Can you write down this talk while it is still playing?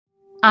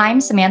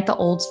I'm Samantha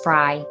Olds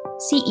Fry,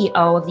 CEO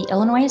of the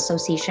Illinois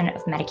Association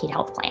of Medicaid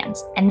Health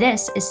Plans, and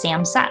this is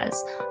Sam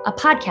Says, a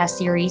podcast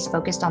series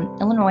focused on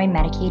Illinois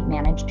Medicaid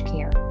managed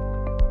care.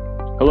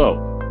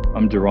 Hello,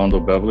 I'm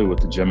Durando Beverly with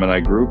the Gemini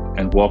Group,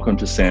 and welcome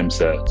to Sam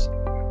Says.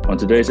 On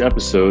today's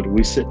episode,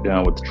 we sit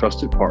down with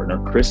trusted partner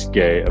Chris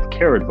Gay of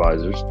Care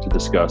Advisors to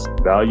discuss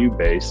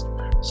value-based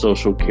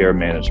social care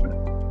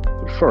management.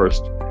 But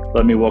first,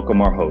 let me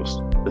welcome our host,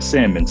 the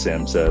Sam in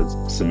Sam Says,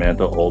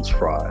 Samantha Olds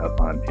Fry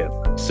on hip.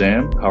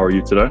 Sam, how are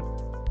you today?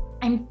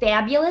 I'm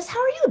fabulous. How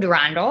are you,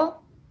 Durando?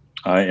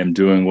 I am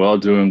doing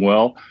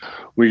well.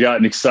 We got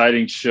an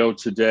exciting show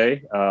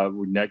today.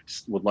 We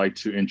next would like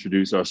to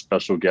introduce our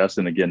special guest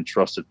and again,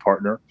 trusted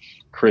partner,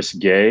 Chris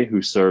Gay,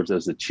 who serves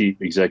as the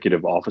Chief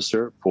Executive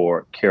Officer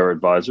for Care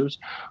Advisors.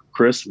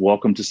 Chris,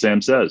 welcome to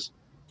Sam Says.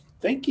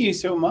 Thank you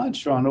so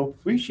much, Ronald.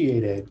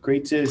 Appreciate it.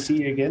 Great to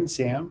see you again,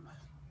 Sam.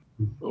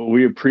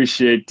 We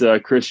appreciate,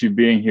 Chris, you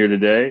being here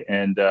today,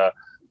 and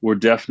we're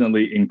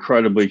definitely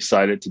incredibly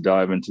excited to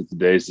dive into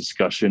today's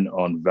discussion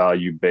on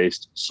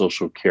value-based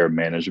social care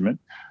management.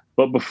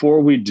 But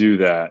before we do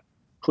that,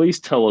 please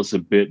tell us a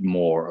bit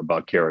more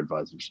about Care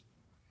Advisors.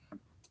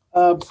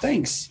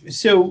 Thanks.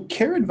 So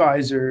Care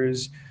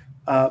Advisors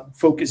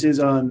focuses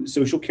on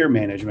social care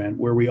management,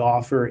 where we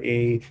offer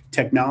a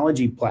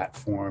technology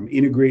platform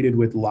integrated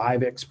with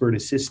live expert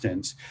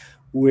assistance,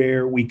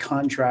 where we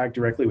contract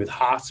directly with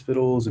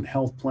hospitals and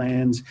health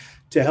plans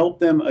to help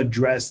them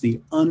address the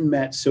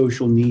unmet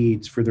social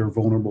needs for their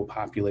vulnerable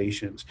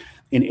populations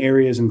in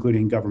areas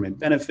including government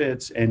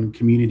benefits and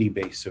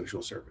community-based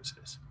social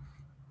services.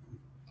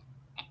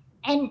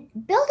 And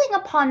building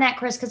upon that,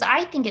 Chris, because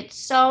I think it's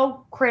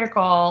so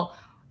critical,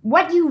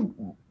 what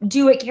you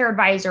do at Care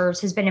Advisors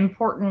has been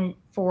important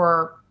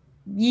for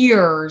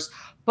years,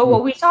 but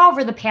what we saw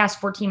over the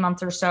past 14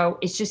 months or so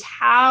is just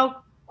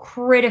how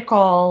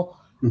critical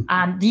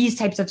these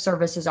types of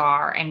services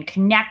are, and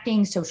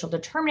connecting social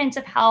determinants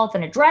of health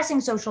and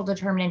addressing social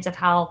determinants of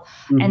health,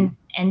 and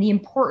the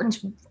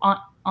importance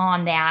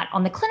on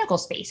the clinical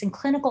space and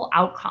clinical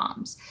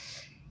outcomes.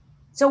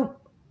 So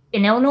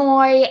in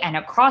Illinois and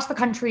across the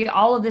country,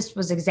 all of this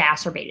was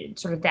exacerbated,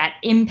 sort of that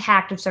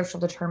impact of social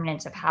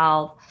determinants of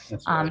health.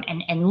 That's right.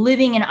 And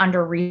living in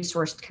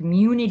under-resourced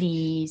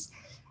communities.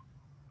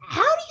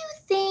 How do you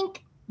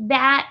think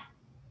that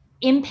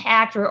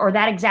impact or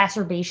that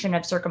exacerbation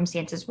of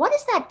circumstances, what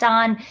has that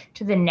done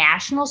to the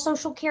national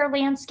social care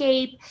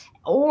landscape,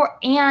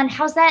 and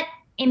how's that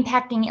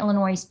impacting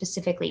Illinois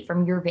specifically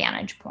from your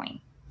vantage point?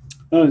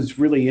 Oh, it's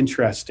really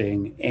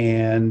interesting.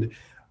 And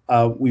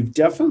we've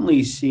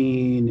definitely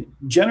seen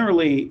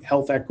generally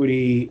health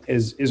equity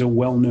is a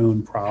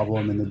well-known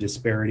problem, and the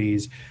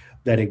disparities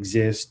that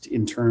exist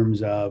in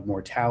terms of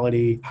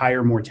mortality,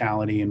 higher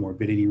mortality and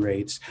morbidity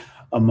rates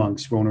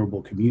amongst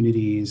vulnerable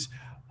communities,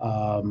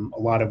 a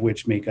lot of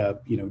which make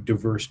up,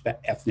 diverse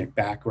ethnic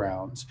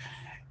backgrounds.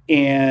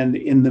 And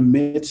in the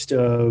midst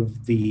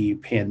of the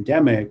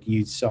pandemic,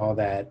 you saw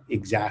that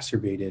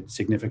exacerbated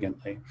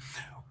significantly.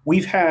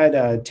 We've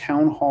had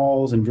town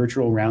halls and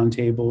virtual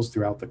roundtables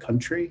throughout the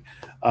country,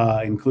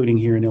 including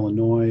here in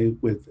Illinois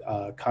with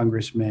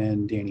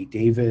Congressman Danny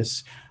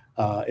Davis,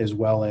 as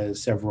well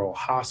as several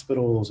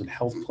hospitals and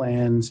health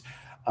plans.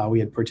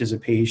 We had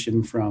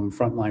participation from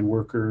frontline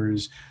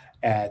workers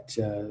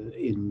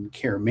in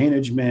care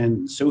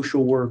management,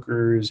 social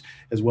workers,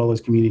 as well as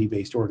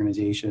community-based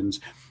organizations.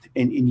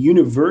 And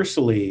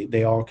universally,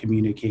 they all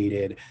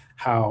communicated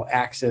how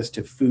access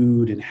to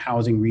food and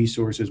housing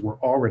resources were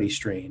already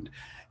strained.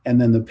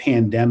 And then the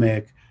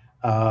pandemic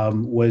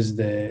was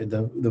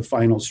the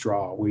final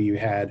straw, where you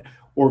had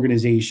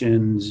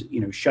organizations,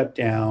 shut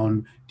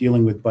down,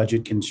 dealing with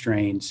budget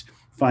constraints,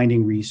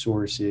 finding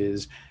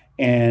resources,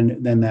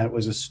 and then that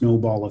was a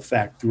snowball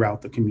effect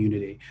throughout the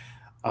community.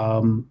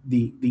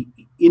 The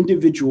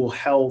individual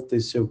health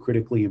is so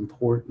critically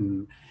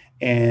important,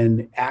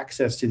 and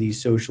access to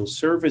these social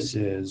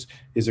services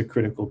is a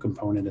critical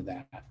component of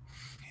that.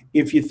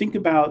 If you think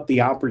about the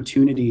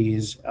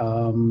opportunities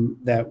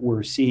that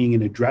we're seeing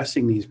in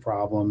addressing these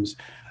problems,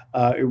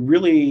 it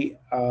really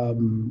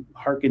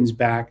harkens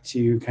back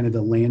to kind of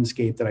the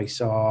landscape that I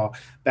saw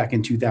back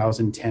in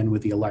 2010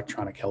 with the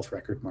electronic health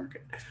record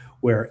market,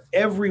 where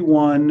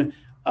everyone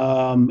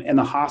and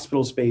the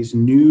hospital space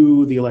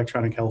knew the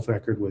electronic health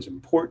record was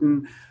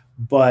important,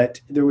 but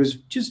there was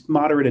just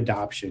moderate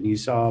adoption. You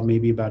saw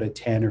maybe about a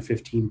 10 or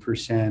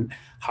 15%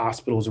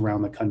 hospitals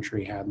around the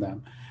country had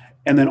them.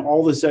 And then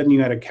all of a sudden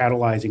you had a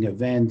catalyzing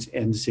event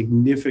and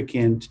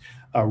significant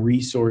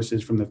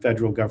resources from the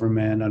federal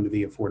government under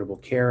the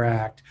Affordable Care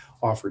Act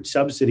offered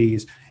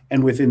subsidies.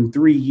 And within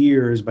 3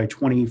 years, by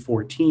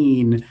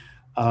 2014,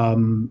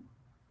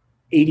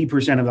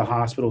 80% of the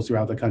hospitals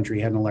throughout the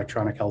country had an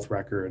electronic health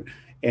record,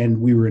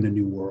 and we were in a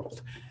new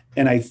world.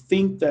 And I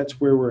think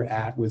that's where we're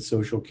at with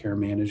social care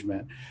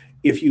management.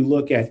 If you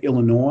look at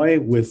Illinois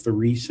with the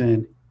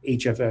recent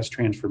HFS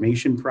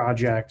transformation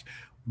project,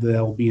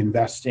 they'll be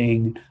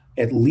investing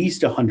at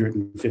least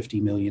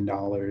 $150 million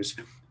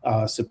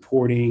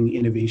supporting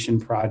innovation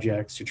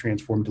projects to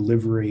transform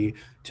delivery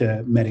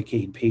to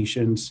Medicaid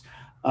patients.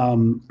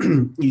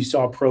 You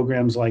saw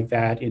programs like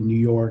that in New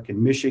York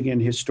and Michigan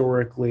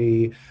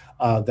historically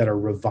that are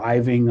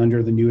reviving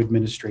under the new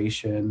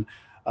administration.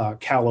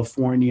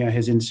 California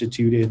has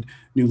instituted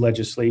new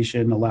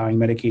legislation allowing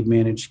Medicaid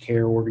managed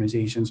care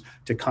organizations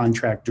to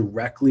contract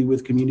directly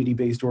with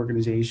community-based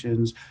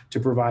organizations to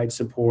provide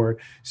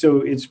support. So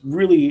it's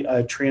really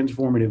a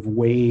transformative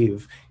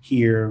wave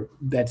here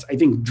that's, I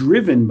think,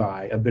 driven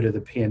by a bit of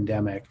the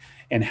pandemic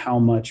and how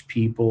much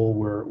people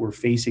were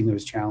facing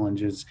those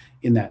challenges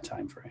in that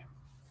time frame.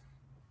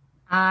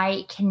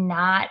 I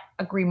cannot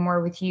agree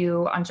more with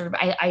you on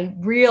I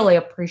really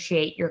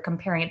appreciate your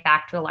comparing it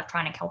back to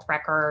electronic health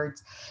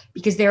records,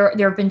 because there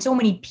have been so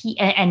many,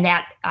 and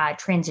that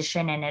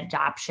transition and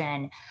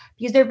adoption,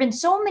 because there have been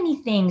so many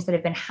things that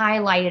have been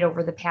highlighted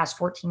over the past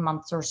 14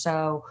 months or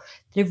so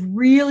that have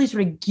really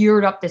sort of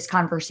geared up this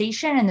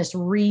conversation and this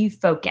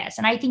refocus.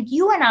 And I think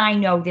you and I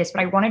know this,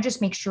 but I want to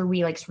just make sure we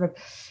sort of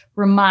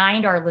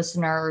remind our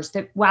listeners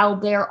that while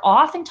they're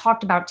often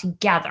talked about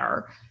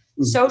together,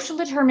 social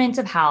determinants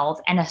of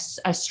health and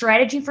a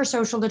strategy for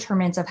social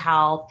determinants of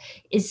health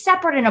is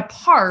separate and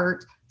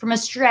apart from a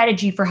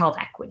strategy for health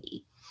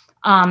equity.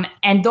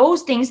 And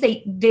those things,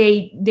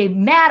 they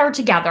matter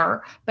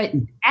together, but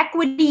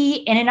equity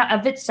in and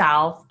of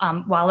itself,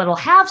 while it'll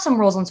have some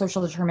roles on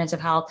social determinants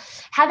of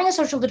health, having a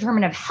social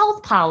determinant of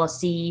health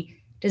policy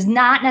does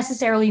not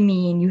necessarily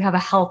mean you have a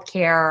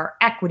healthcare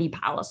equity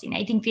policy. And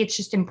I think it's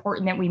just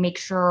important that we make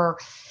sure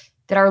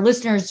that our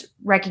listeners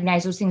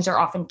recognize those things are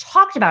often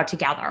talked about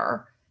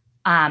together,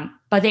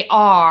 but they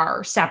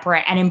are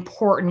separate and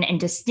important and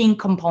distinct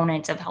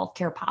components of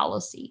healthcare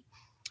policy.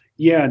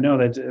 Yeah, no,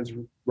 that's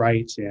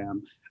right,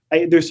 Sam.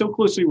 They're so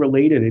closely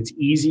related. It's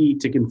easy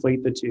to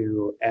conflate the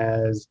two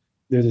as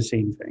they're the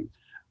same thing.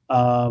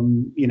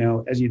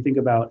 As you think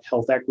about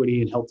health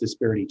equity and health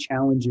disparity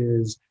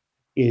challenges,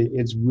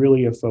 it's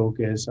really a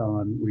focus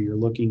on where you're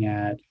looking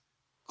at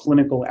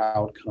clinical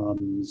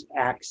outcomes,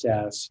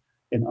 access,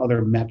 and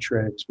other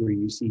metrics where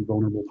you see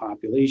vulnerable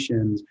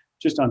populations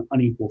just on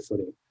unequal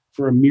footing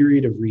for a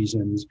myriad of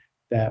reasons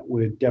that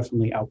would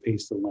definitely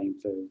outpace the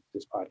length of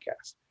this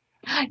podcast.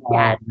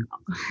 Yeah.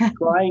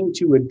 Trying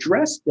to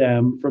address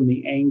them from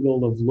the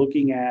angle of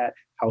looking at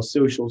how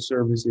social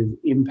services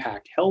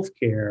impact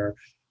healthcare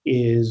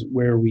is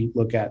where we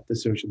look at the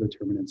social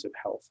determinants of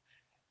health.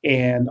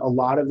 And a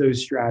lot of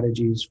those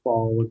strategies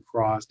fall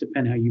across,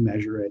 depending how you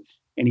measure it,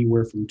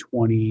 anywhere from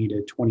 20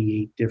 to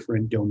 28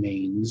 different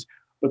domains.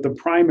 But the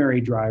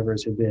primary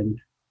drivers have been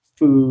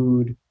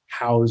food,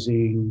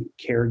 housing,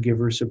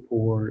 caregiver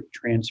support,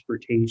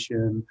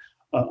 transportation,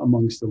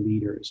 amongst the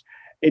leaders.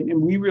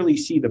 And we really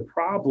see the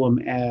problem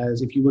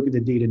as, if you look at the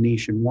data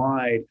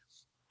nationwide,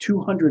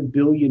 $200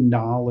 billion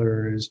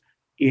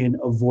in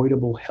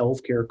avoidable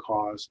healthcare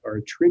costs are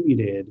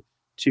attributed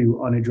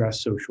to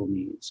unaddressed social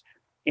needs.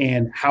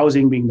 And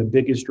housing being the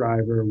biggest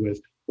driver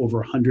with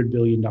over $100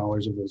 billion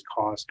of those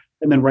costs.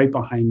 And then right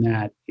behind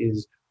that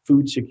is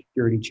food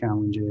security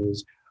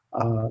challenges,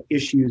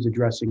 issues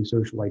addressing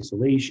social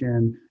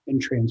isolation,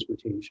 and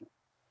transportation.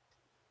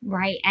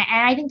 Right.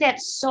 And I think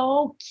that's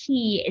so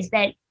key, is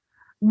that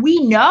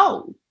we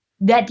know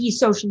that these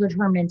social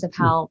determinants of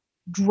health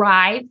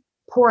drive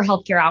poor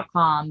healthcare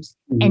outcomes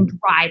and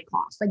drive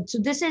costs. So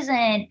this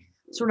isn't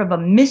sort of a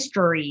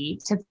mystery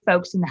to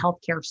folks in the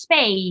healthcare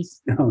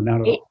space. No,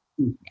 not at all.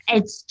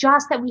 It's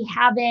just that we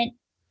haven't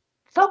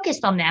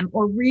focused on them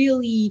or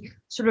really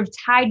sort of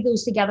tied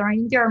those together. I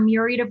think there are a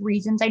myriad of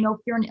reasons. I know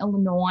here in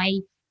Illinois,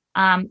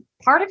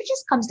 part of it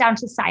just comes down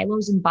to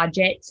silos and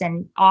budgets,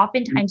 and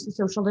oftentimes the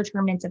social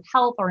determinants of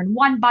health are in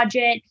one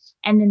budget,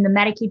 and then the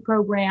Medicaid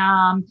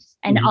program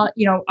and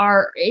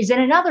is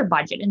in another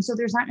budget, and so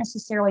there's not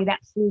necessarily that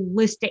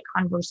holistic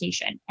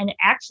conversation. And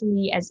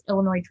actually, as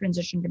Illinois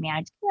transitioned to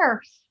managed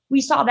care,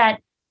 we saw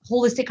that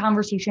holistic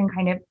conversation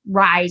kind of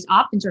rise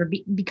up and sort of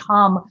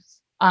become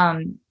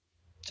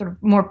sort of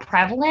more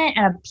prevalent.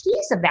 And a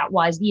piece of that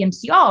was the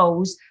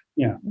MCOs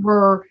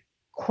were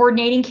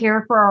coordinating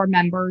care for our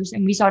members.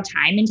 And we saw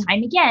time and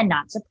time again,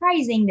 not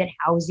surprising, that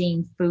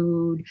housing,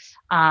 food,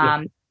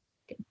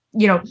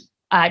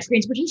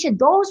 transportation,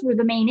 those were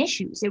the main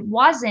issues. It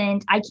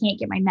wasn't, I can't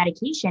get my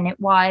medication. It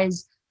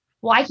was,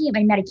 well, I can get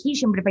my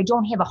medication, but if I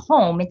don't have a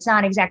home, it's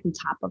not exactly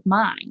top of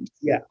mind.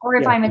 Or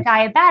if I'm a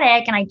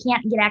diabetic and I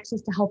can't get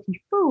access to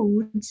healthy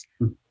foods,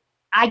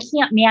 I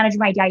can't manage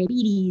my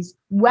diabetes,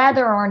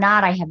 whether or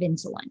not I have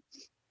insulin.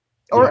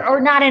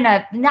 Or not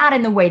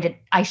in the way that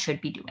I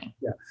should be doing.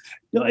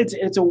 No,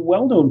 it's a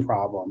well-known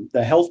problem.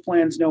 The health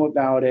plans know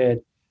about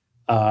it.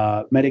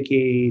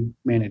 Medicaid,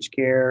 managed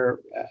care,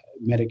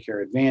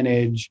 Medicare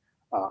Advantage,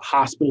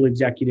 hospital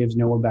executives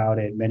know about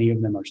it. Many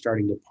of them are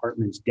starting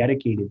departments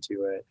dedicated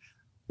to it.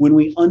 When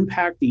we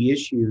unpack the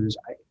issues,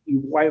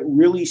 why it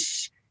really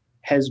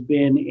has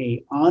been an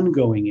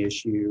ongoing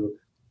issue,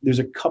 there's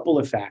a couple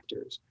of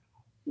factors.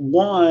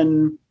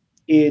 One,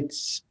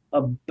 it's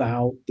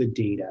about the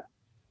data.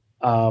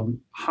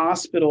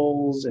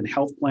 Hospitals and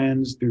health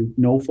plans, through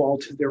no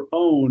fault of their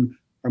own,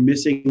 are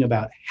missing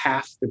about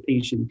half the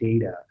patient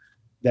data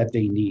that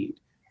they need.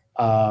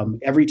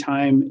 Every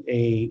time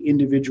a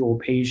individual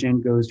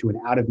patient goes to an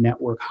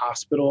out-of-network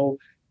hospital,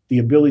 the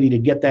ability to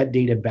get that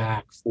data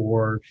back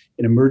for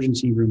an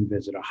emergency room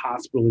visit, a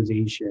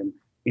hospitalization,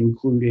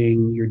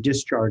 including your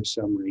discharge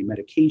summary,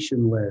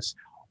 medication list,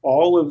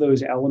 all of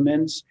those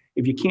elements,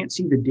 if you can't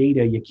see the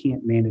data, you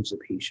can't manage the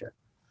patient.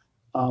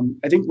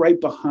 I think right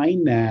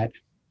behind that,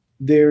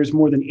 there's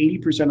more than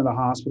 80% of the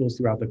hospitals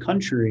throughout the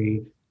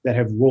country that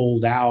have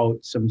rolled out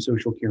some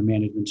social care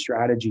management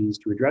strategies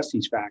to address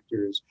these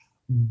factors,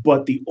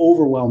 but the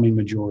overwhelming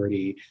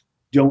majority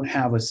don't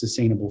have a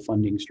sustainable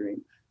funding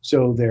stream.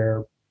 So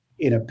they're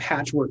in a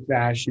patchwork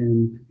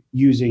fashion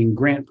using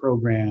grant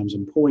programs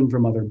and pulling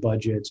from other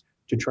budgets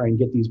to try and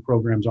get these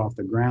programs off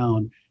the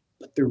ground,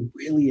 but they're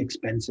really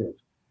expensive.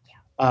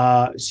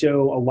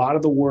 So a lot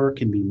of the work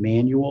can be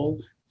manual.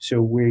 So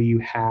where you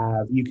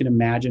can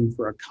imagine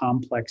for a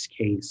complex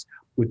case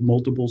with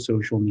multiple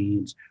social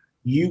needs,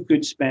 you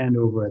could spend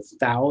over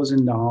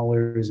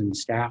 $1,000 in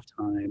staff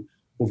time,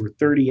 over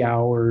 30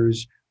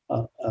 hours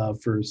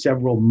for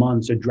several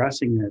months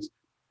addressing this.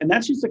 And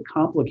that's just the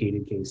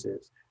complicated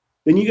cases.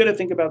 Then you got to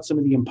think about some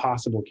of the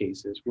impossible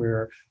cases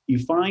where you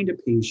find a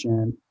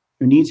patient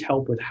who needs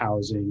help with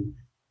housing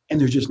and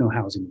there's just no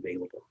housing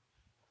available.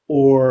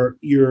 Or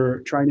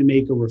you're trying to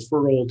make a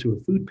referral to a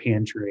food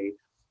pantry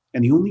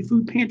and the only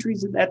food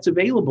pantries that's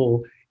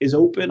available is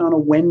open on a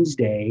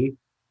Wednesday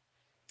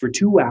for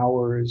 2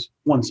 hours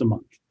once a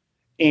month.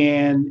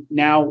 And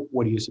now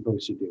what are you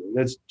supposed to do?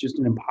 That's just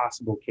an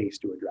impossible case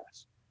to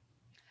address.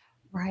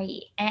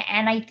 Right.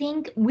 And I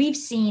think we've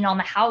seen on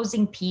the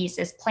housing piece,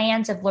 as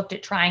plans have looked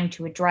at trying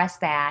to address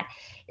that,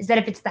 is that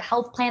if it's the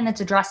health plan that's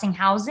addressing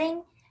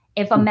housing,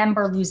 if a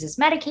member loses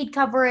Medicaid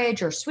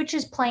coverage or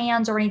switches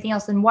plans or anything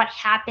else, then what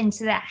happens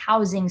to that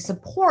housing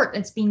support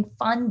that's being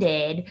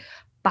funded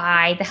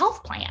by the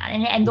health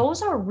plan? And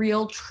those are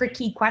real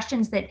tricky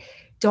questions that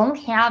don't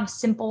have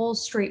simple,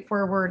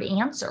 straightforward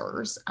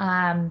answers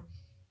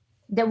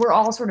that we're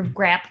all sort of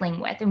grappling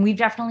with. And we've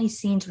definitely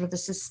seen sort of the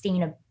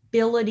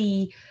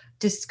sustainability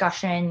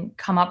discussion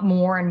come up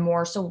more and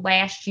more. So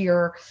last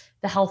year,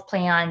 the health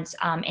plans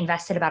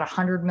invested about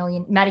 100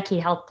 million,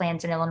 Medicaid health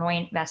plans in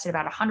Illinois invested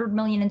about 100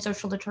 million in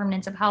social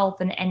determinants of health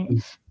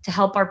and to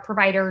help our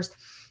providers.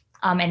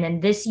 And then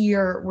this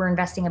year, we're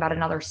investing about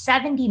another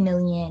 70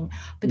 million.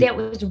 But that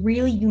was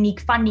really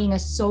unique funding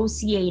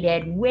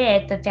associated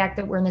with the fact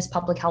that we're in this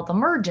public health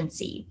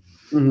emergency.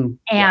 Mm-hmm.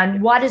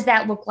 And what does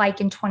that look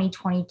like in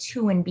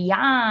 2022 and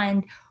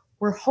beyond?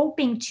 We're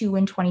hoping to,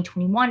 in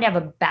 2021, to have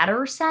a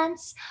better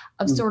sense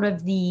of sort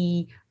of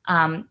the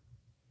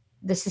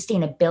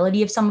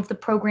sustainability of some of the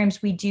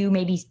programs we do,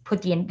 maybe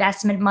put the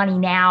investment money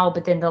now,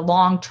 but then the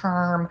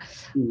long-term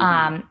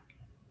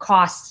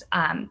costs,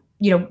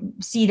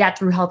 see that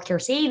through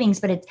healthcare savings,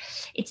 but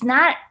it's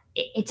not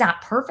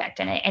perfect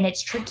and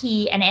it's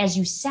tricky. And as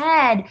you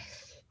said,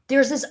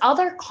 there's this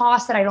other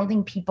cost that I don't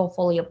think people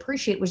fully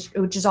appreciate,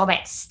 which is all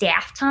that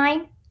staff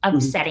time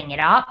of setting it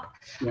up,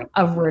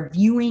 of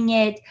reviewing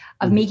it,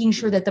 of making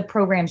sure that the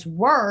programs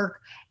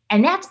work.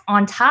 And that's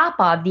on top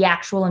of the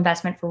actual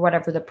investment for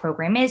whatever the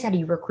program is. How do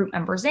you recruit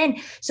members in?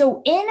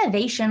 So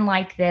innovation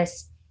like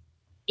this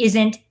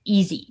isn't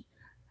easy,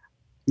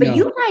 but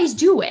you guys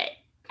do it.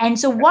 And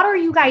so what are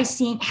you guys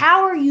seeing?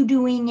 How are you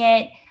doing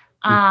it?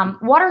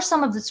 What are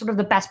some of the sort of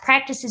the best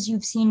practices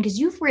you've seen? Because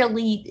you've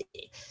really,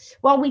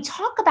 we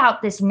talk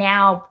about this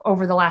now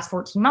over the last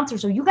 14 months or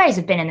so, you guys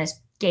have been in this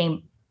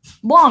game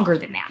longer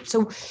than that.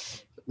 So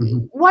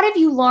what have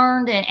you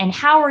learned and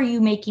how are you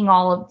making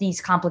all of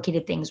these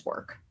complicated things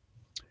work?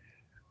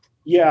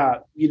 Yeah,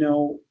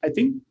 I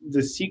think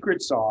the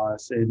secret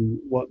sauce and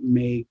what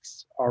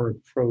makes our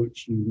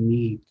approach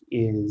unique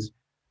is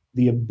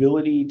the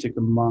ability to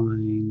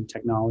combine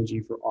technology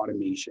for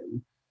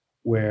automation,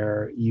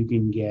 where you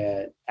can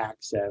get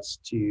access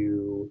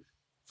to,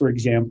 for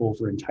example,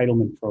 for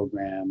entitlement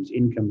programs,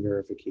 income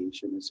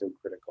verification is so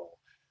critical.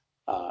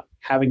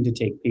 Having to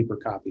take paper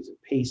copies of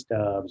pay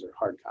stubs or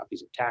hard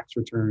copies of tax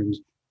returns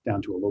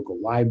down to a local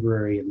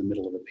library in the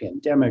middle of a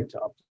pandemic to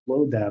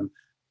upload them,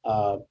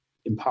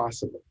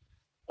 impossible.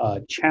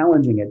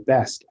 Challenging at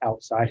best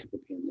outside of the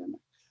pandemic.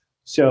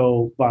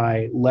 So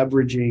by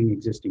leveraging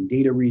existing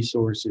data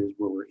resources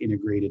where we're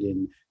integrated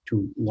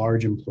into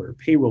large employer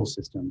payroll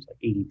systems like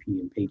ADP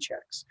and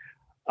Paychex,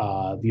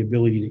 the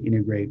ability to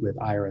integrate with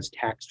IRS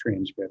tax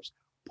transcripts,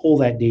 pull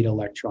that data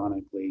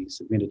electronically,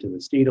 submit it to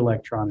the state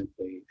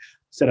electronically,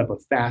 set up a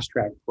fast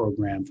track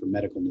program for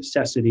medical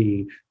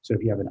necessity. So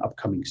if you have an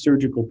upcoming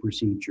surgical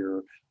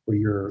procedure or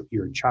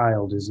your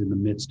child is in the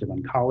midst of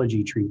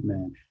oncology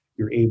treatment,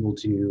 you're able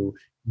to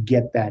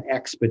get that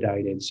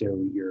expedited.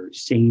 So your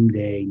same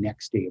day,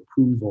 next day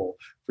approval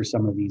for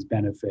some of these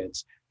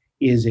benefits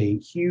is a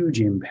huge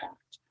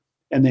impact.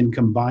 And then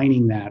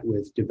combining that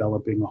with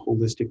developing a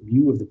holistic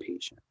view of the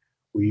patient,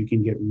 where you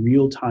can get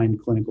real-time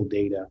clinical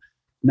data,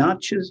 not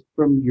just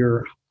from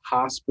your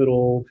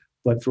hospital,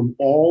 but from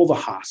all the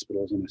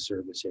hospitals in a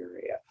service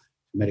area,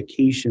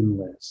 medication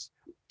lists,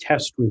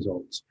 test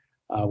results,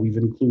 We've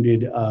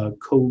included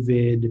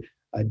COVID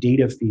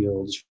data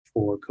fields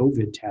for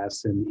COVID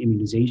tests and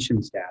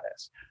immunization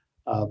status.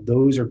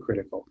 Those are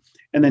critical.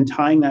 And then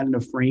tying that in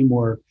a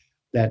framework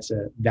that's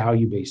a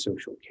value-based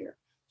social care.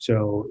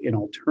 So an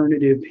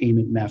alternative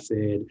payment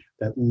method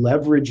that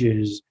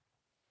leverages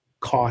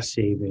cost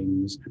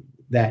savings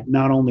that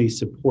not only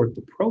support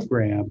the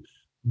program,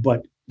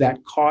 but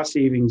that cost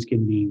savings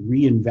can be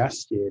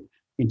reinvested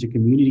into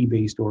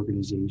community-based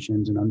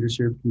organizations and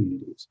underserved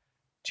communities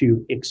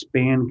to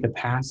expand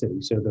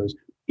capacity. So those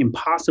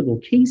impossible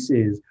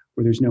cases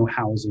where there's no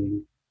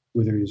housing,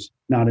 where there's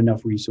not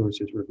enough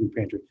resources for a food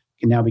pantry,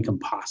 can now become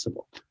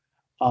possible.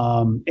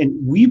 And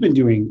we've been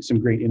doing some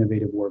great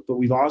innovative work, but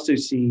we've also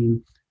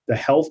seen the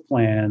health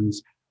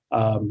plans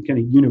kind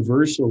of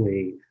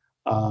universally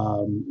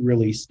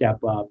really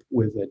step up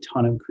with a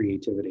ton of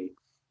creativity.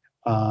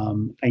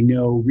 I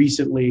know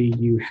recently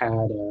you had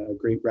a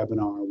great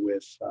webinar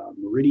with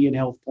Meridian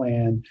Health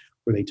Plan,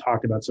 where they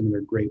talked about some of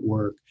their great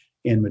work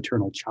in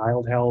maternal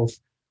child health.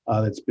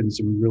 That's been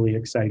some really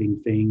exciting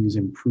things,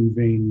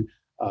 improving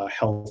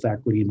health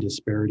equity and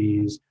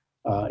disparities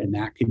in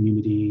that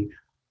community.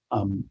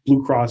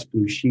 Blue Cross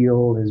Blue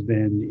Shield has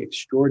been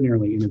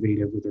extraordinarily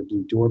innovative with their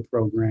Blue Door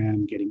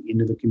program, getting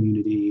into the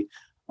community.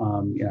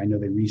 I know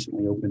they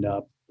recently opened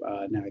up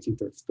now I think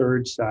their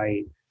third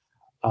site.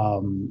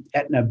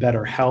 Aetna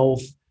Better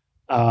Health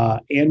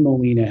and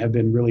Molina have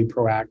been really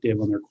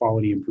proactive on their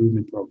quality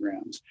improvement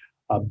programs,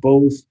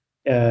 both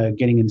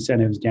getting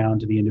incentives down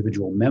to the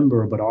individual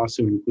member, but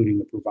also including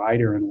the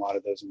provider in a lot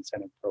of those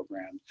incentive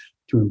programs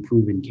to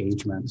improve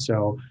engagement.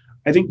 So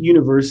I think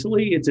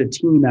universally it's a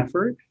team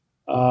effort,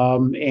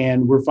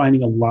 and we're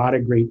finding a lot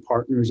of great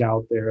partners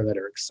out there that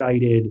are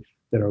excited,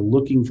 that are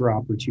looking for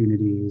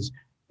opportunities,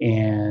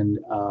 and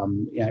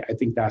I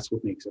think that's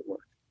what makes it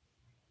work.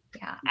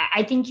 Yeah,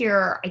 I think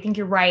you're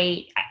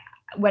right.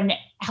 When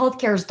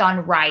healthcare is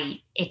done right,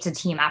 it's a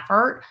team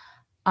effort.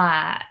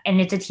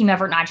 And it's a team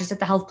effort, not just at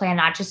the health plan,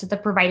 not just at the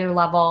provider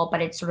level,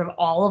 but it's sort of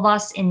all of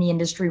us in the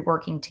industry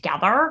working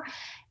together.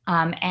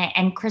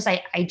 And Chris,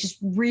 I just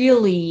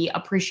really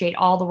appreciate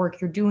all the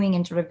work you're doing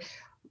in sort of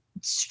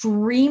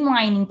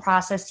streamlining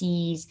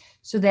processes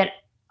so that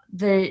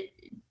the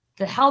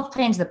health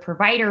plans, the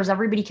providers,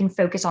 everybody can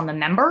focus on the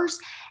members.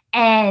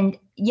 And,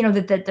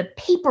 that the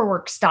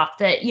paperwork stuff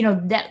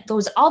that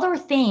those other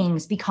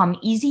things become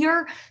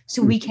easier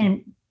so we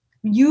can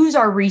use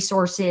our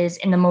resources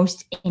in the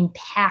most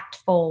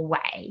impactful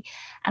way.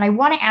 And I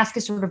want to ask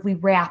as sort of we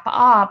wrap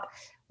up,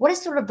 what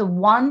is sort of the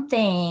one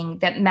thing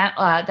that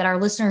that our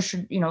listeners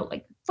should,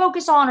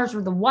 focus on, or sort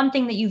of the one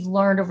thing that you've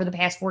learned over the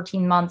past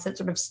 14 months that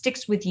sort of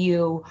sticks with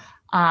you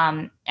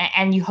and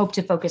you hope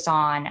to focus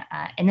on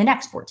in the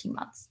next 14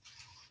 months?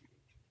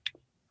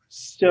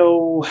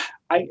 So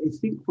I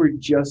think we're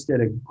just at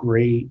a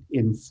great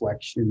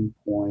inflection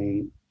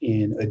point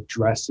in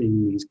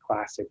addressing these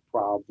classic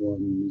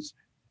problems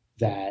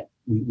that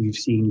we've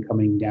seen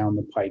coming down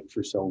the pike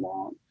for so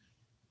long.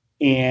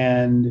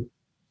 And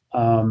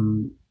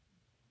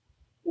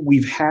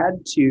we've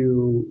had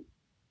to,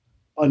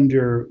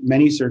 under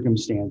many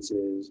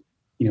circumstances,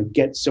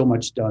 get so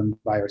much done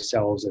by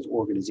ourselves as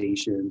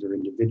organizations or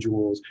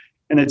individuals.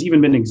 And that's even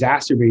been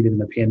exacerbated in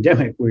the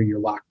pandemic, where you're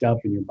locked up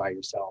and you're by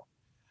yourself.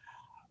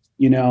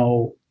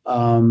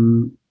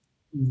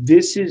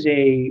 This is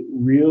a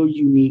real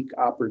unique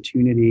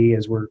opportunity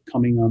as we're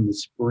coming on the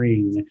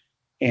spring,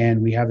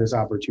 and we have this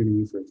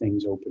opportunity for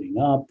things opening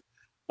up,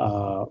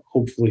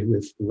 hopefully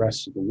with the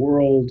rest of the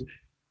world,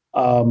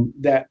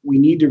 that we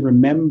need to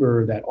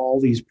remember that all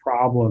these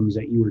problems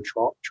that you were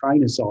trying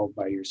to solve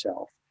by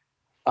yourself,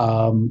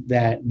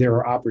 that there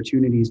are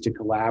opportunities to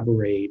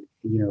collaborate,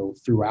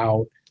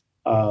 throughout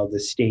the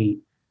state.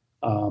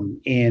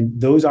 And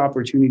those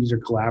opportunities to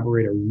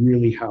collaborate are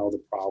really how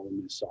the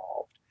problem is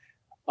solved.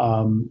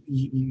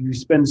 You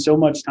spend so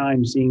much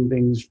time seeing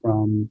things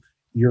from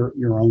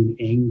your own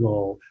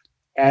angle.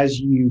 As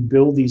you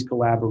build these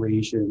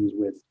collaborations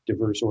with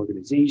diverse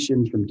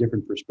organizations from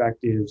different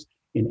perspectives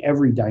in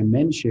every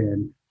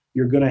dimension,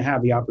 you're going to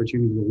have the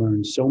opportunity to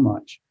learn so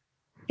much.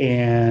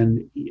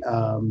 And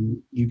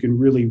you can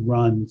really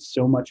run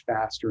so much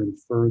faster and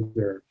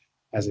further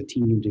as a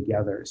team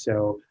together.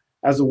 So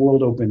as the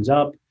world opens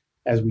up,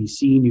 as we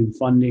see new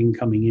funding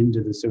coming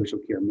into the social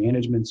care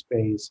management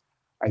space,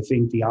 I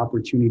think the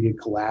opportunity to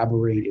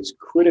collaborate is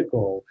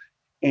critical.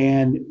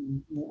 And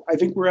I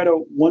think we're at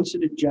a once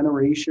in a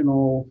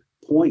generational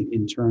point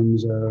in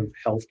terms of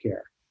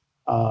healthcare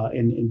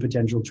and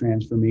potential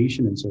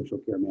transformation in social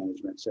care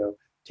management. So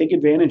take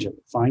advantage of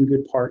it. Find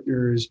good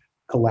partners,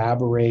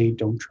 collaborate.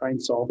 Don't try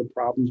and solve the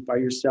problems by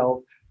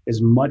yourself.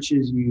 As much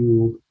as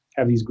you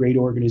have these great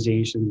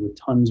organizations with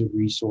tons of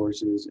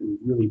resources and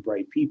really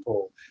bright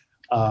people,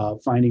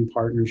 finding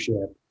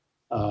partnership,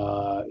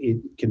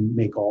 it can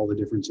make all the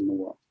difference in the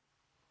world.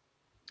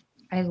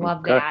 I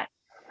love that.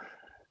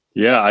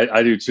 Yeah,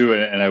 I do too.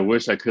 And I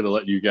wish I could have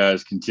let you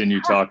guys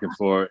continue talking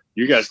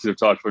you guys could have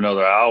talked for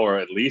another hour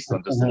at least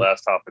on just the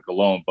last topic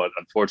alone. But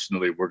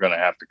unfortunately, we're going to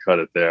have to cut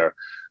it there.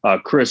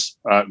 Chris,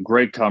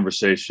 great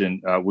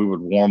conversation. We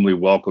would warmly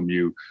welcome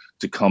you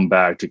to come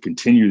back to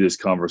continue this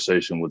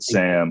conversation with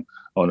Sam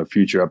on a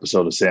future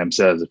episode of Sam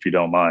Says, if you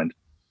don't mind.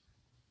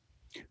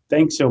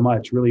 Thanks so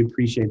much. Really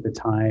appreciate the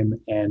time,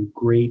 and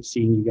great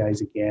seeing you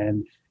guys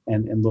again,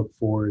 and look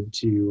forward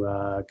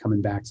to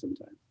coming back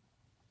sometime.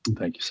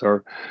 Thank you,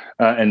 sir.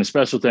 And a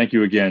special thank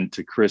you again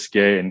to Chris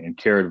Gay and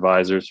Care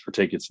Advisors for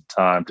taking some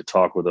time to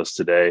talk with us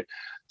today.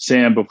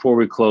 Sam, before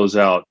we close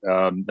out,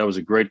 that was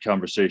a great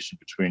conversation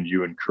between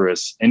you and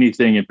Chris.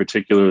 Anything in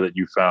particular that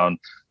you found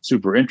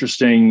super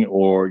interesting,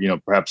 or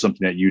perhaps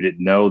something that you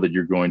didn't know that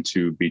you're going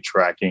to be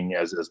tracking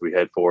as we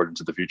head forward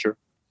into the future?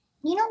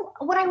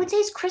 What I would say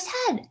is Chris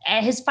had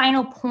at his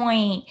final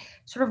point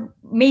sort of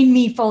made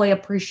me fully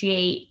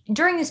appreciate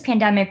during this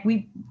pandemic,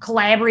 we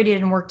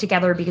collaborated and worked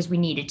together because we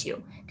needed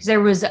to, because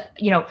there was,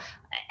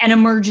 an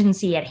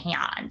emergency at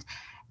hand.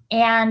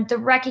 And the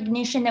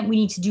recognition that we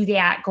need to do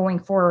that going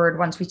forward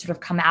once we sort of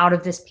come out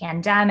of this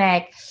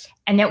pandemic,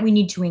 and that we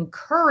need to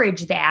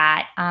encourage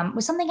that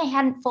was something I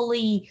hadn't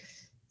fully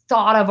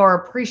thought of or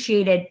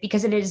appreciated,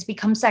 because it has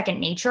become second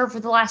nature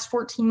for the last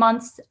 14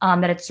 months,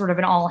 that it's sort of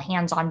an all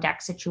hands on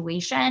deck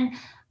situation.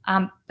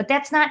 But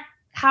that's not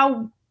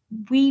how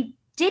we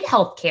did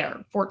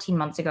healthcare 14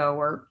 months ago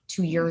or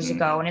 2 years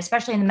ago, and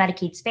especially in the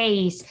Medicaid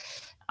space.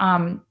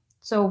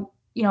 So,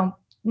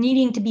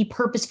 needing to be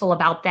purposeful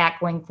about that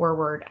going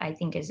forward, I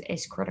think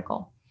is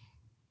critical.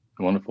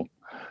 Wonderful.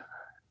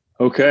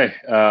 Okay,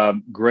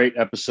 great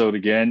episode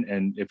again.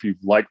 And if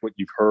you've liked what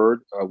you've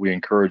heard, we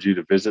encourage you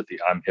to visit the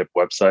I'm Hip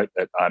website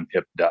at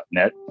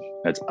imhip.net.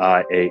 That's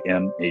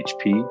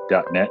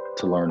IAMHP.net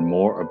to learn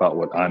more about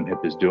what I'm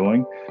Hip is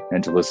doing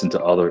and to listen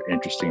to other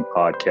interesting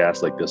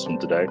podcasts like this one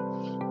today.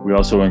 We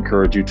also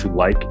encourage you to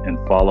like and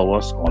follow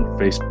us on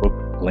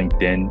Facebook,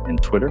 LinkedIn,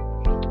 and Twitter.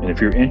 And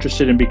if you're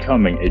interested in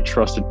becoming a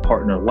trusted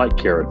partner like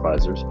Care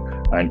Advisors,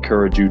 I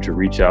encourage you to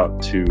reach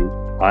out to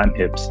I'm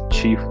Hip's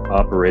Chief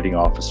Operating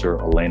Officer,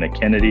 Elena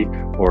Kennedy,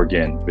 or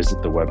again,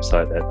 visit the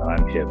website at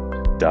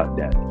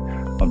imhip.net.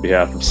 On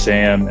behalf of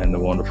Sam and the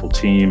wonderful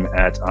team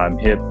at I'm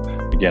Hip,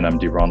 again, I'm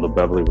DeRondo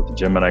Beverly with the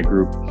Gemini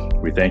Group.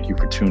 We thank you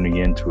for tuning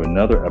in to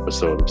another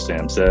episode of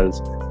Sam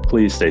Says.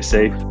 Please stay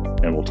safe,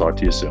 and we'll talk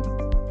to you soon.